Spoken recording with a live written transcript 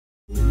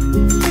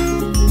Welcome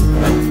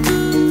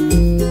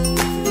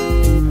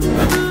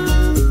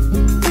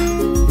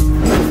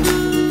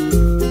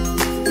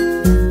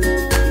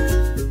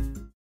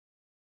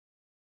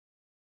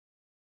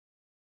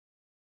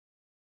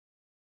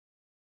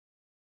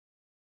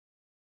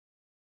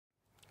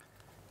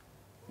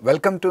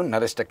to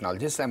Naresh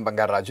Technologies. I am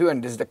Bangar Raju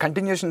and this is the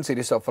continuation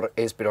series of our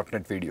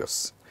ASP.NET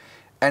videos.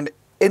 And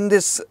in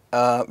this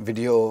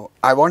video,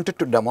 I wanted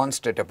to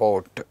demonstrate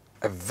about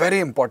a very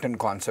important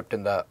concept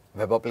in the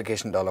web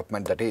application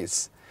development, that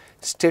is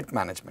state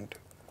management.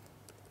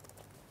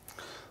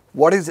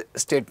 What is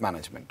state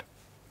management?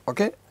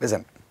 Okay,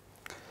 listen.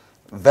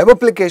 Web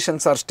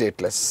applications are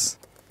stateless.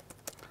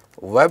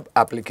 Web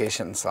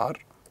applications are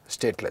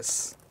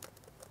stateless.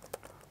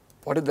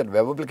 What is that?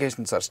 Web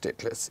applications are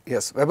stateless.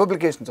 Yes, web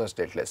applications are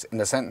stateless in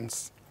the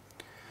sense,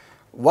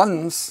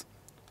 once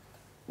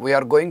we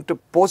are going to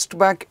post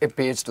back a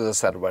page to the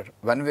server,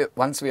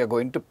 once we are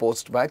going to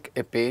post back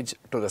a page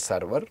to the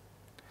server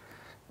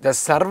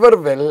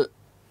will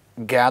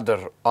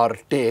gather or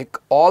take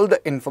all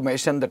the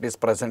information that is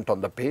present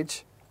on the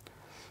page,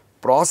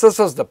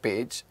 processes the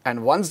page,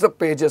 and once the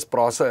page is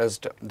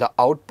processed, the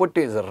output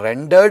is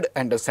rendered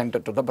and sent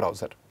to the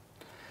browser.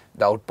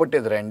 The output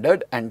is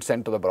rendered and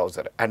sent to the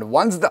browser, and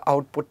once the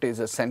output is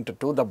sent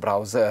to the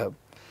browser,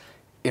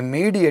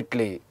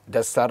 immediately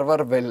the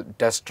server will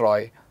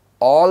destroy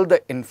all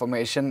the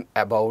information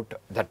about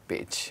that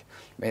page.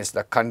 Means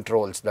the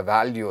controls, the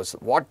values,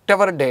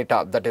 whatever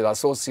data that is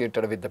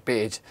associated with the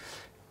page,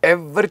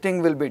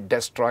 everything will be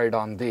destroyed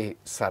on the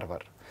server.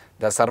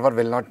 The server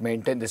will not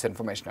maintain this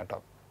information at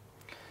all.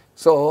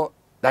 So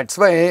that's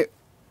why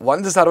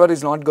once the server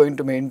is not going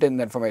to maintain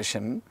the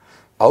information,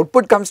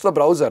 output comes to the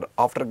browser.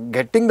 After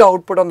getting the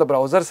output on the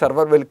browser,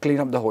 server will clean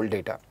up the whole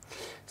data.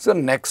 So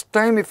next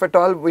time if at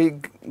all we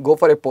go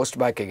for a post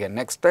back again,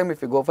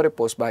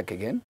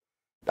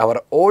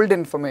 our old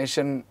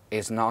information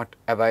is not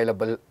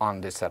available on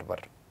the server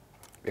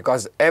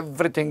because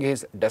everything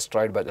is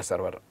destroyed by the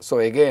server. So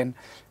again,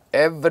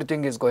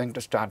 everything is going to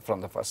start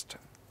from the first.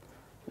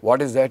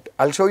 What is that?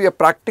 I'll show you a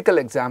practical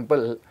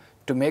example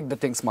to make the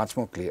things much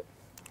more clear.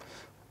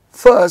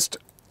 First,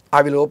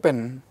 I will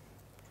open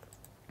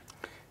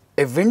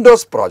a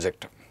Windows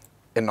project,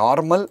 a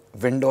normal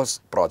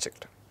Windows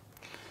project.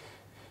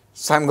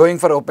 So I'm going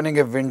for opening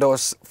a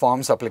Windows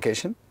Forms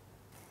application,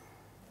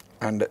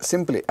 and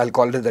simply I'll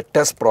call it the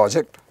test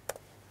project.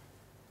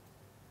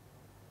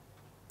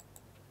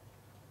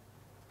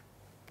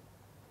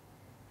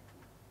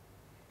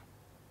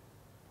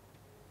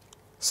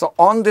 So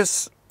on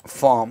this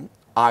form,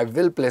 I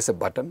will place a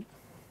button.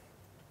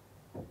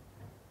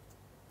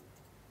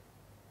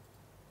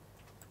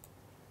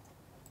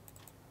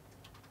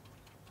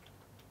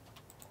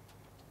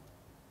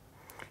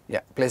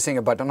 Yeah, placing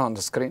a button on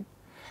the screen.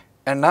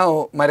 And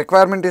now my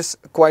requirement is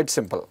quite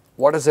simple.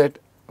 What is it?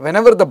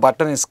 Whenever the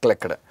button is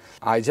clicked,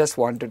 I just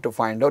wanted to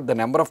find out the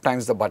number of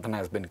times the button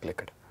has been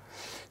clicked.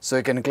 So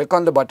you can click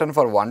on the button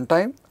for one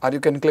time or you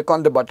can click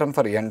on the button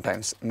for n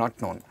times,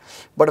 not known.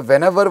 But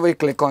whenever we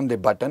click on the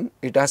button,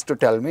 it has to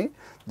tell me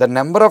the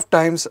number of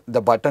times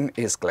the button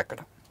is clicked.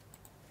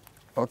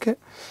 Okay.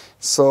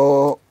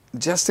 So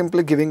just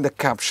simply giving the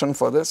caption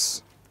for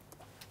this.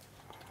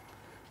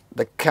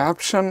 The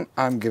caption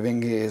I am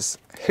giving is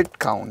hit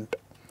count.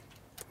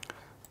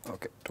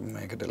 Okay, to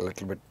make it a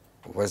little bit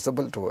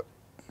visible to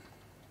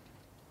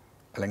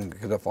I'll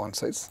give the font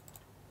size.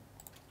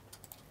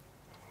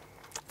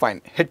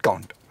 Fine, hit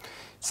count.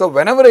 So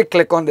whenever I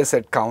click on this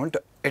hit count,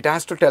 it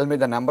has to tell me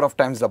the number of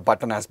times the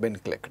button has been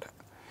clicked.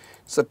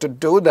 So to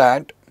do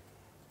that,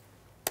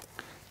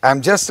 I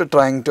am just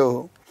trying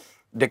to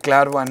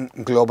declare one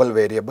global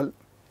variable,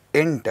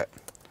 int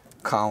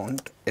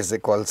count is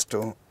equals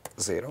to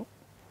 0.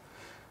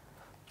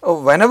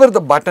 Whenever the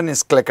button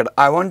is clicked,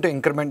 I want to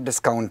increment this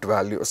count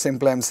value.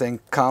 Simply I am saying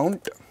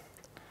count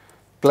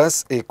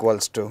plus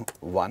equals to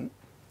 1.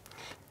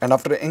 And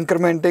after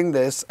incrementing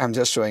this, I am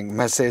just showing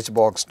message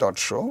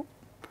box.show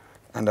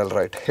and I'll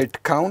write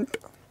hit count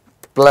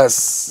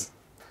plus.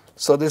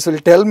 So this will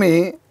tell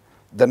me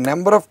the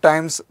number of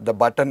times the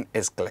button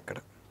is clicked.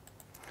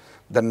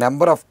 The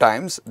number of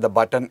times the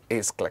button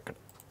is clicked.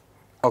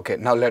 Okay,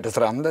 now let us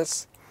run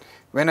this.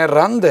 When I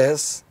run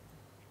this,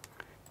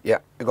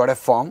 yeah, you got a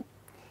form.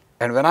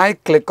 And when I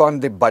click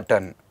on the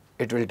button,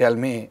 it will tell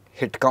me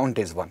hit count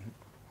is 1.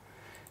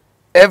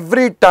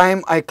 Every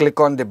time I click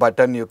on the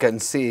button, you can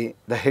see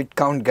the hit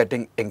count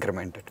getting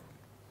incremented.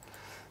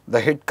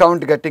 The hit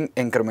count getting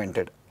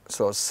incremented.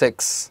 So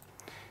 6,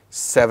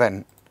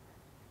 7,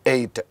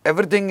 8,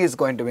 everything is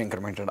going to be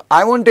incremented.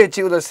 I want to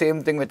achieve the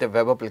same thing with a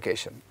web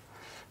application.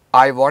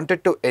 I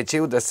wanted to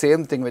achieve the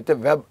same thing with a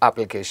web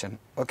application.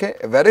 Okay,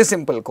 a very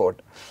simple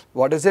code.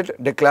 What is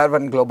it? Declare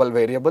one global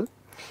variable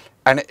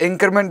and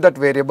increment that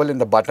variable in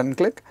the button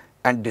click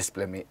and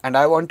display me. And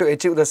I want to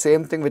achieve the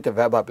same thing with a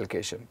web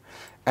application.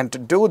 And to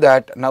do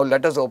that, now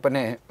let us open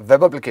a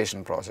web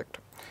application project.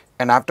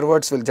 And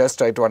afterwards, we'll just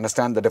try to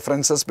understand the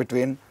differences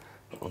between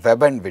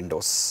web and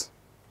Windows.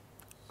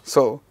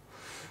 So,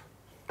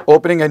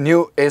 opening a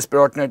new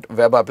ASP.NET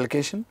web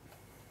application.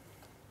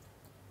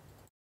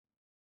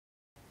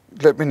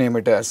 Let me name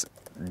it as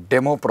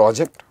demo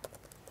project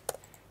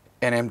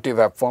in empty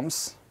web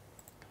forms.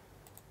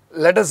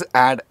 Let us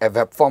add a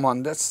web form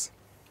on this.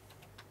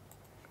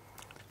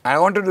 I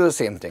want to do the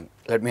same thing.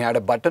 Let me add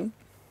a button.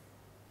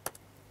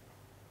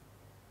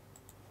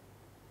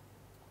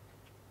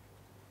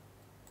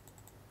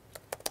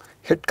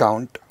 Hit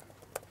count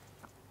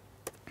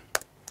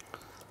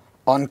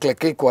on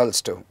click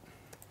equals to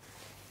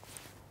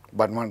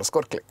button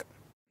underscore click.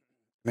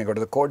 Let me go to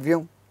the code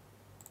view,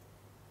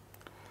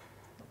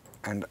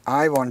 and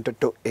I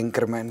wanted to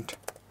increment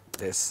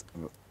this,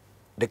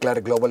 declare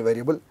a global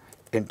variable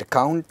int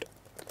count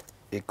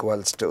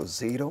equals to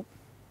 0,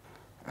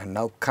 and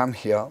now come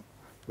here,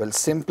 we'll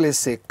simply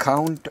say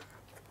count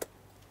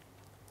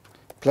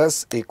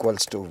plus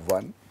equals to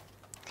 1,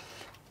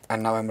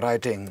 and now I'm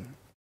writing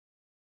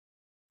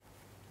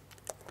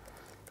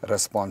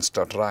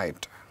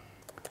response.write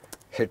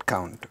hit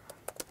count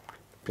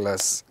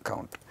plus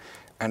count,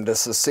 and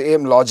this is the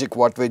same logic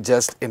what we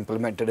just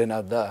implemented in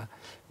the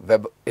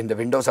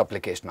Windows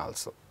application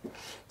also.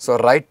 So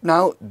right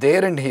now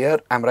there and here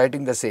I'm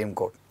writing the same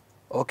code.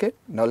 Okay,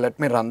 now let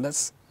me run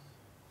this.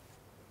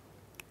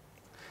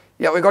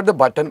 Yeah, we got the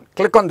button.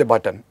 Click on the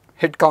button,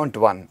 hit count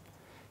 1,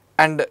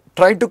 and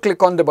try to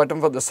click on the button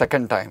for the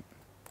second time,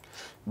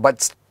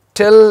 but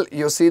still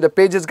you see the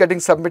page is getting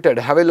submitted.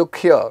 Have a look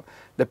here.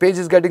 The page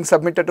is getting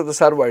submitted to the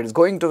server, it is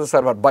going to the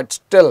server, but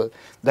still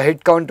the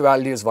hit count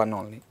value is 1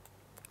 only.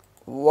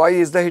 Why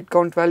is the hit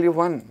count value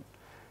 1?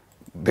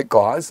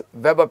 Because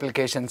web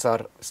applications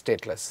are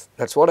stateless.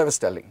 That's what I was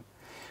telling.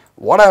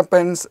 What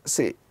happens,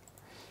 see,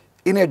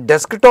 in a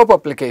desktop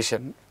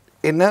application,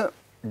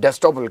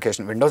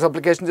 Windows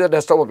application is a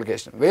desktop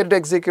application, where it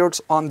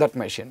executes on that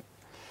machine.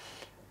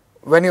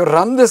 When you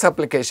run this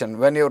application,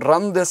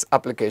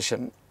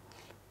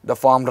 the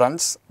form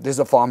runs, this is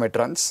the form it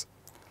runs.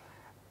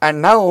 And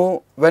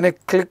now when I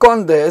click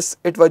on this,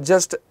 it was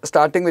just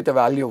starting with a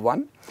value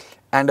 1,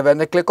 and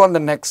when I click on the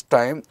next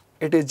time,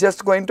 it is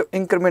just going to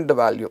increment the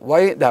value.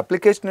 Why? The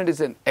application is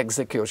in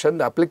execution,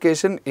 the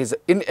application is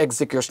in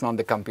execution on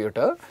the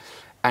computer,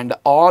 and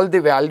all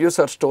the values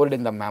are stored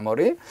in the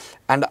memory,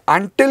 and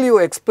until you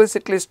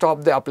explicitly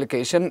stop the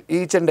application,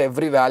 each and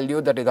every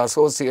value that is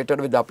associated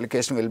with the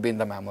application will be in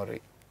the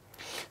memory.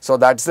 So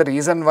that's the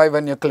reason why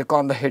when you click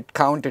on the hit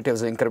count, it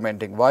is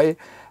incrementing. Why?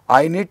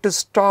 I need to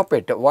stop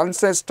it.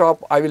 Once I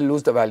stop, I will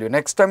lose the value.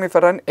 Next time if I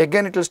run,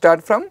 again it will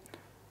start from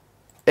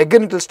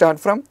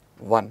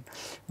 1.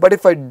 But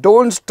if I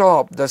don't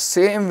stop, the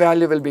same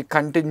value will be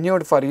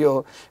continued for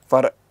you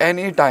for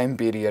any time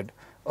period.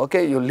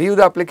 Okay, you leave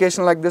the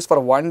application like this for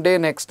 1 day.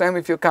 Next time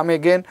if you come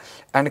again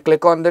and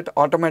click on that,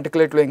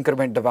 automatically it will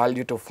increment the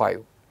value to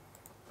 5,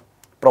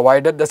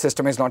 provided the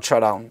system is not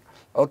shut down.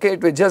 Okay,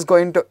 it will just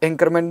going to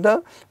increment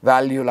the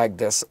value like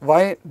this.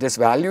 Why? This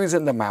value is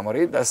in the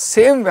memory, the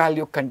same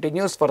value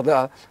continues for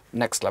the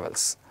next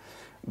levels.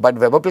 But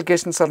web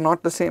applications are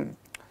not the same.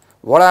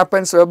 What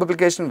happens web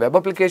application? Web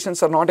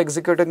applications are not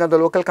executing on the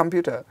local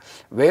computer.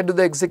 Where do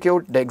they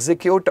execute? They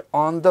execute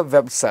on the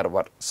web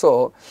server.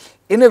 So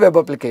in a web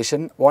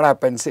application, what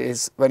happens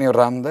is when you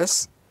run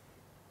this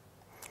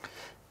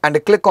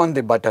and click on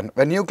the button,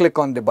 when you click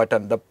on the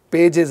button, the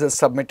page is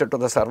submitted to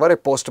the server, a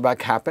post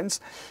back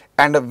happens,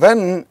 and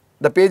when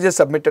the page is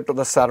submitted to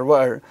the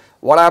server,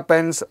 what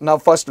happens? Now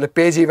first the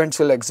page events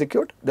will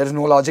execute. There is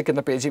no logic in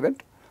the page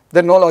event.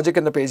 There is no logic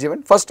in the page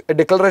event. First a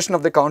declaration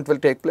of the count will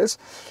take place,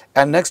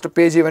 and next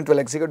page event will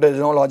execute. There is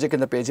no logic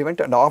in the page event,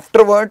 and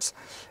afterwards,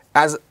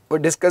 as we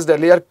discussed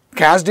earlier,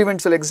 cached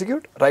events will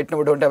execute. Right now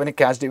we don't have any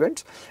cached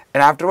events,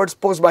 and afterwards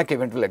post back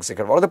event will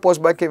execute. What is the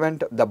post back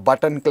event? The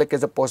button click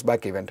is a post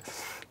back event,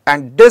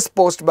 and this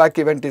post back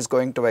event is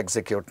going to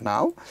execute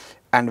now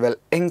and will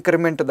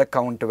increment the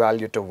count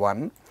value to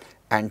 1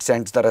 and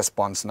sends the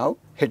response now.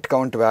 Hit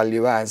count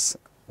value as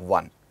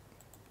 1.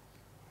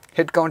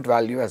 Hit count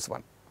value as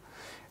 1.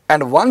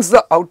 And once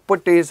the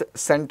output is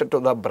sent to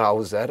the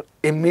browser,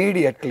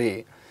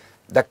 immediately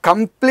the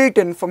complete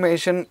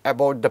information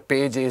about the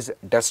page is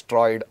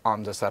destroyed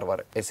on the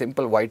server. A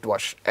simple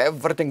whitewash,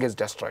 everything is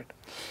destroyed.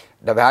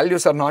 The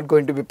values are not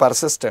going to be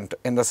persistent,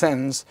 in the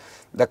sense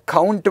the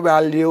count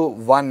value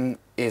 1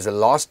 is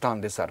lost on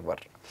the server.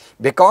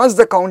 Because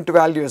the count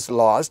value is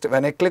lost,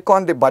 when I click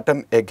on the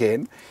button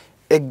again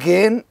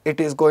it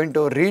is going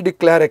to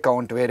redeclare a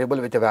count variable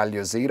with a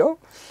value 0.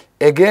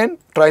 Again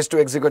tries to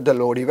execute the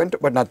load event,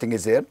 but nothing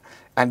is there,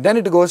 and then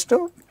it goes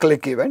to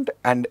click event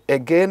and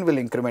again will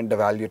increment the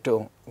value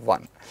to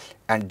 1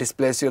 and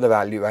displays you the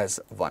value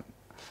as 1.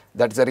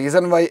 That's the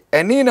reason why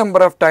any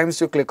number of times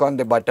you click on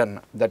the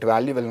button, that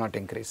value will not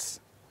increase.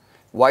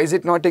 Why is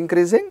it not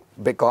increasing?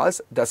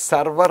 Because the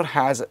server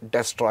has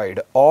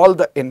destroyed all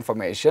the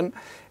information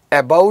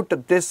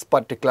about this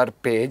particular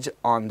page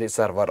on the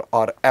server,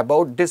 or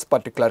about this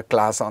particular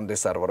class on the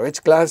server.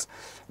 Which class?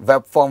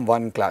 Web form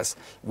 1 class.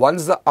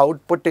 Once the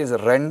output is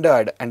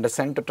rendered and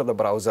sent to the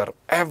browser,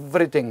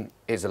 everything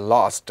is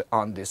lost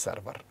on the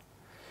server.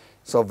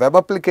 So web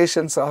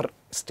applications are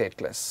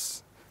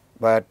stateless,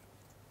 but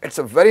it's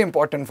very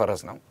important for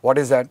us now. What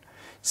is that?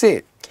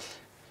 See,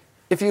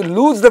 If you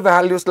lose the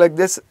values like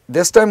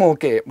this time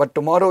okay, but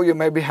tomorrow you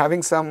may be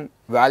having some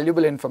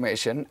valuable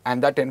information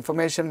and that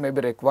information may be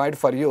required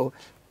for you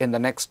in the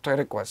next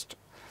request.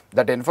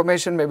 That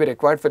information may be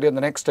required for you in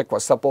the next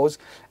request. Suppose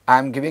I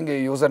am giving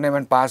a username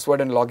and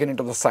password and login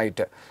into the site.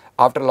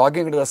 After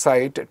logging into the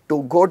site,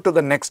 to go to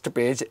the next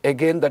page,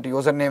 again that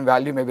username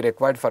value may be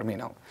required for me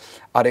now,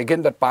 or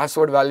again that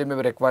password value may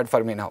be required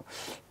for me now.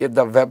 If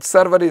the web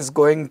server is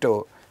going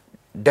to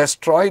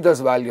destroy those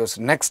values,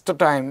 next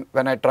time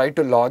when I try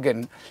to log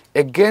in,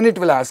 again it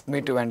will ask me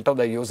to enter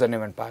the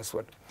username and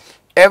password.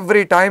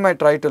 Every time I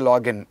try to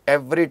log in,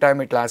 every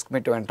time it will ask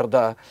me to enter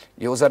the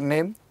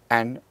username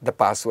and the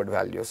password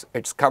values.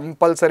 It's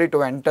compulsory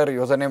to enter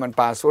username and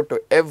password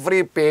to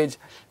every page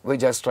we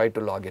just try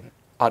to log in,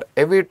 or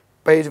every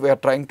page we are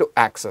trying to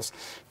access.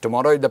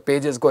 Tomorrow if the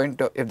page is going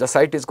to, if the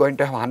site is going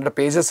to have 100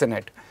 pages in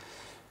it,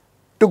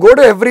 to go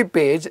to every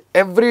page,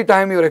 every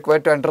time you require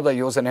to enter the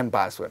username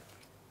password,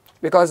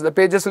 because the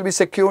pages will be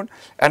secured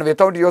and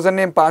without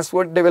username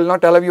password they will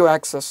not allow you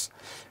access.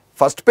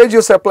 First page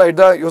you supplied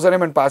the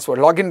username and password,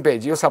 login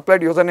page you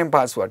supplied username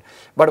password,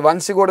 but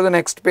once you go to the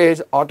next page,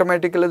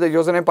 automatically the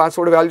username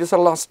password values are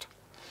lost.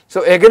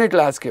 So again it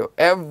will ask you,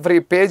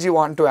 every page you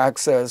want to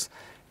access,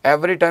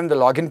 every time the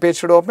login page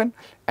should open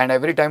and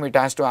every time it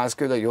has to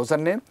ask you the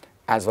username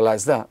as well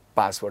as the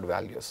password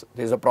values.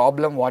 This is a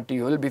problem what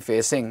you will be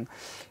facing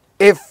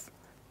if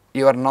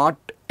you are not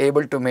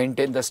able to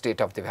maintain the state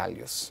of the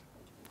values.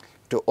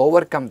 To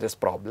overcome this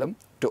problem,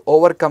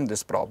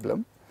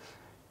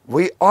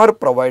 we are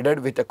provided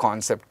with a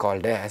concept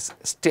called as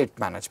state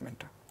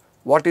management.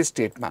 What is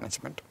state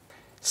management?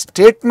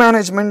 State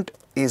management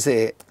is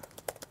a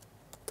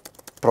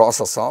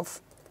process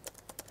of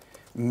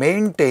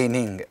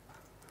maintaining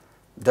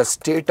the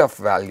state of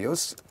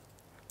values,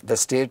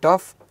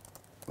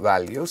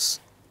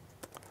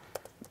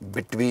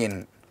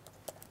 between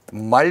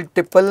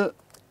multiple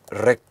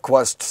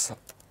requests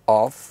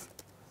of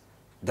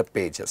the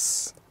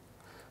pages.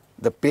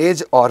 The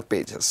page or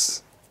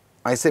pages.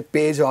 I say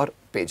page or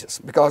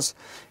pages because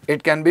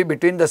it can be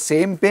between the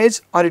same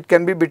page or it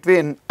can be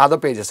between other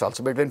pages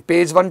also, between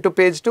page 1 to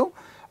page 2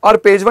 or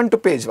page 1 to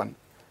page 1,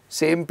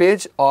 same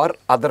page or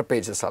other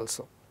pages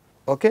also.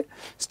 Okay.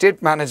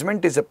 State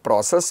management is a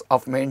process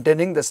of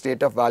maintaining the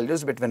state of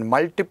values between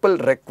multiple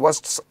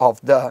requests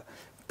of the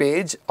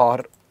page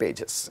or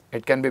pages.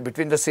 It can be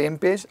between the same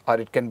page or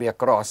it can be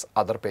across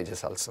other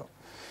pages also.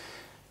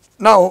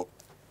 Now,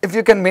 if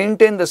you can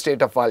maintain the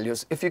state of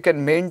values,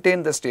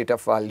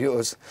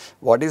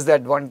 what is the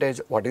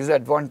advantage? What is the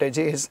advantage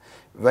is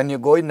when you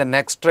go in the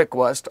next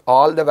request,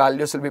 all the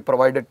values will be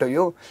provided to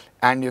you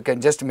and you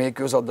can just make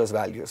use of those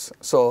values.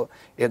 So,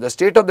 if the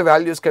state of the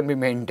values can be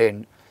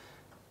maintained,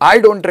 I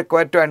don't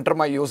require to enter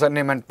my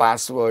username and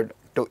password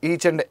to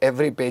each and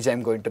every page I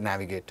am going to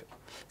navigate.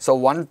 So,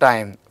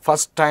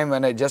 first time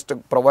when I just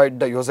provide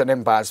the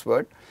username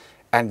password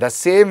and the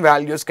same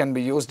values can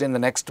be used in the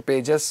next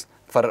pages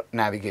for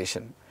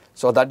navigation.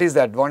 So, that is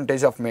the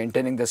advantage of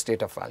maintaining the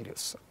state of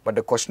values. But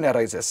the question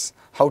arises,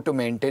 how to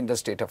maintain the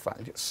state of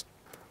values?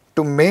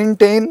 To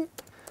maintain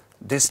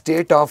the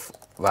state of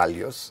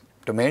values,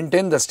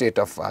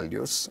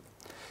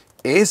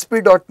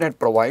 ASP.NET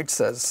provides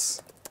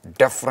us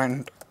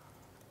different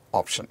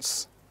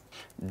options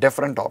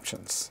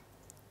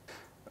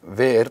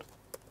where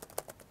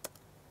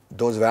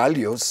those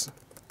values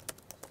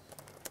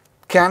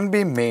can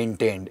be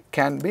maintained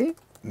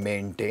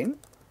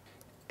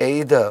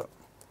either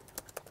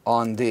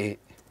on the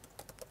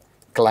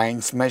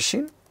client's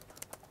machine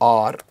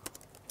or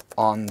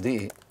on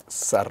the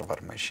server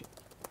machine.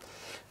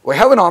 We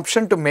have an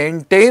option to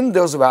maintain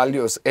those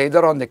values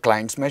either on the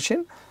client's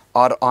machine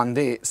or on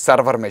the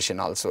server machine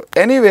also.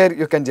 Anywhere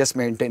you can just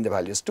maintain the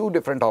values. Two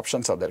different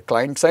options are there,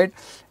 client side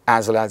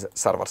as well as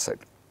server side.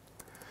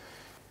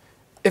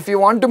 If you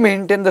want to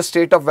maintain the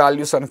state of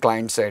values on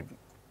client side,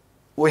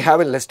 we have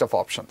a list of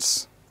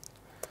options.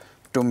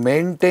 To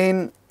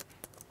maintain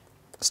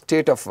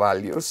state of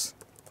values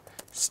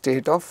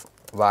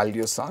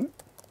on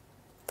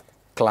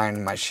client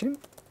machine,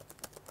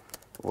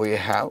 we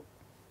have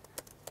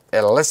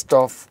a list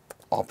of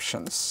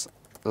options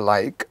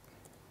like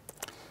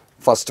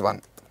first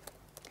one,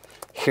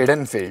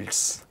 hidden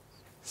fields,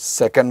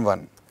 second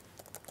one,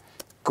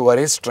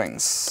 query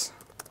strings,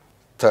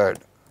 third,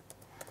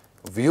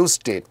 view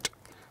state,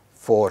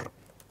 4,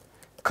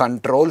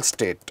 control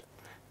state,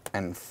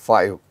 and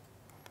 5,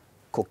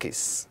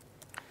 cookies.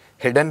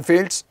 Hidden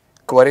fields,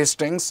 query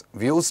strings,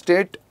 view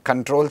state,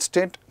 control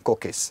state,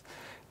 cookies.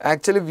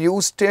 Actually,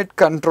 view state,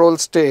 control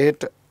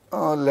state,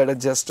 let us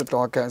just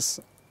talk as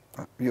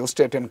view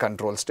state and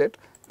control state,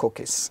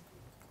 cookies.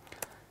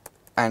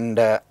 And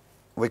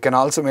we can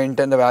also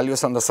maintain the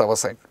values on the server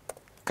side.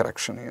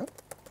 Correction here.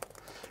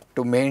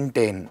 To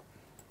maintain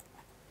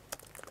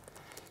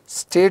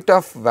state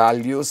of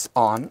values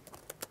on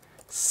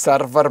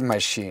server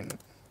machine,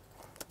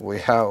 we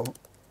have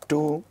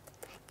two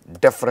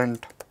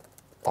different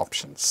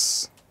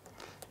options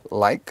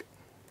like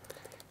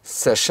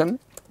session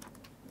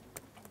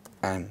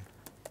and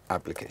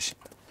application.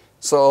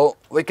 So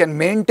we can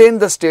maintain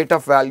the state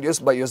of values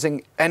by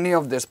using any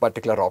of these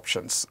particular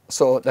options.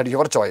 So that is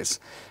your choice.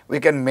 We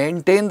can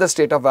maintain the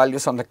state of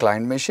values on the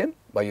client machine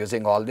by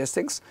using all these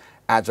things,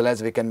 as well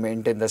as we can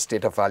maintain the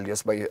state of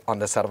values on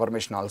the server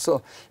machine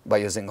also by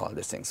using all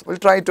these things. We'll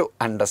try to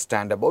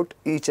understand about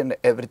each and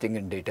everything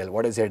in detail.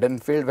 What is hidden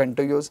field when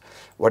to use,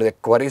 what is a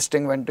query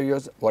string when to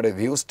use, what is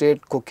view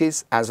state,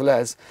 cookies, as well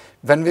as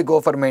when we go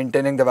for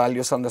maintaining the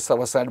values on the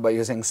server side by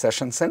using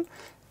sessions and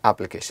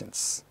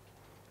applications.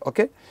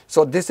 Okay,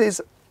 so this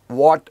is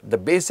what the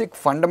basic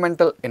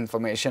fundamental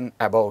information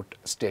about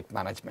state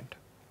management.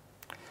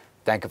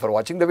 Thank you for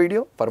watching the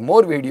video. For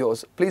more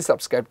videos, please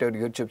subscribe to our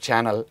YouTube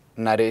channel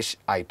Naresh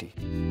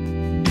IT.